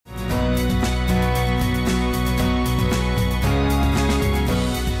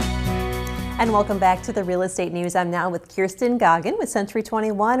And welcome back to the Real Estate News. I'm now with Kjerstin Goggin with Century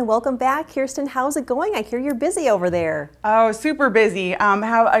 21. Welcome back, Kjerstin. How's it going? I hear you're busy over there. Oh, super busy.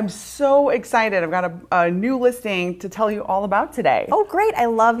 I'm so excited. I've got a new listing to tell you all about today. Oh, great. I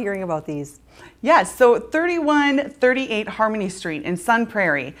love hearing about these. Yes, so 3138 Harmony Street in Sun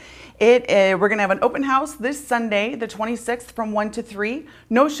Prairie. We're going to have an open house this Sunday, the 26th, from 1 to 3.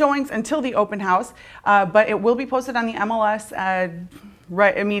 No showings until the open house, but it will be posted on the MLS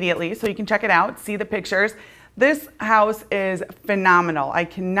right immediately, so you can check it out, see the pictures. This house is phenomenal. I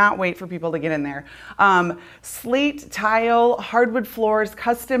cannot wait for people to get in there. Slate tile, hardwood floors,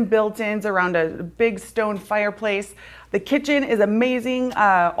 custom built-ins around a big stone fireplace. The kitchen is amazing,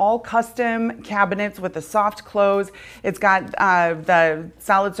 all custom cabinets with the soft close. It's got the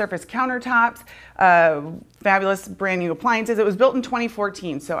solid surface countertops, fabulous brand new appliances. It was built in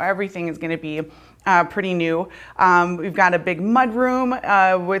 2014, so everything is going to be pretty new. We've got a big mud room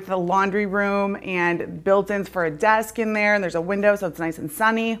with a laundry room and built-ins for a desk in there, and there's a window so it's nice and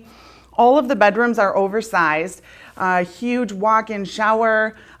sunny. All of the bedrooms are oversized, huge walk-in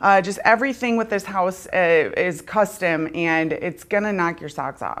shower, just everything with this house is custom, and it's gonna knock your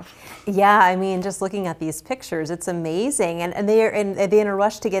socks off. Yeah, I mean, just looking at these pictures, it's amazing. And are they in a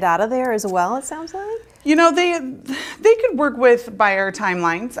rush to get out of there as well, it sounds like? You know, they could work with buyer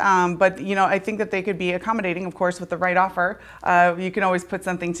timelines, but you know, I think that they could be accommodating, of course, with the right offer. You can always put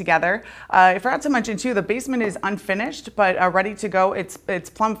something together. I forgot to mention too, the basement is unfinished, but ready to go. It's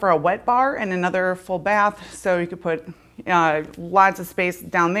plumbed for a wet bar and another full bath, so you could put lots of space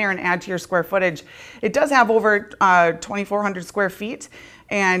down there and add to your square footage. It does have over 2,400 square feet,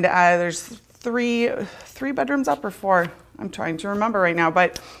 and there's three bedrooms up or four. I'm trying to remember right now,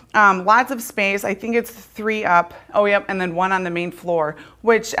 but lots of space. I think it's 3 up. Oh, yep, and then 1 on the main floor,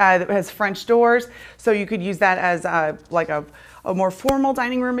 which has French doors, so you could use that as like a more formal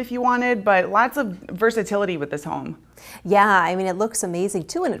dining room if you wanted, but lots of versatility with this home. Yeah, I mean, it looks amazing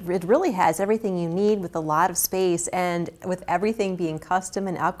too, and it really has everything you need with a lot of space, and with everything being custom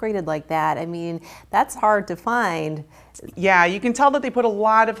and upgraded like that. I mean, that's hard to find. Yeah, you can tell that they put a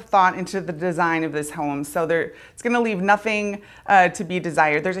lot of thought into the design of this home, so it's going to leave nothing to be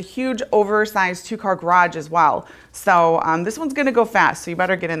desired. There's a huge oversized 2-car garage as well, so this one's going to go fast, so you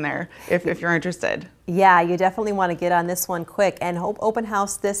better get in there if you're interested. Yeah, you definitely want to get on this one quick, and open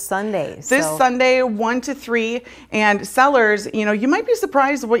house this Sunday. This Sunday, 1 to 3, and sellers, you know, you might be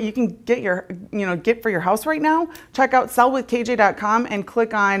surprised what you can get for your house right now. Check out sellwithkj.com and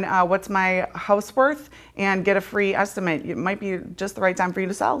click on what's my house worth and get a free estimate. It might be just the right time for you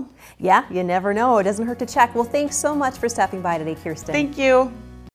to sell. Yeah, you never know. It doesn't hurt to check. Well, thanks so much for stopping by today, Kjerstin. Thank you.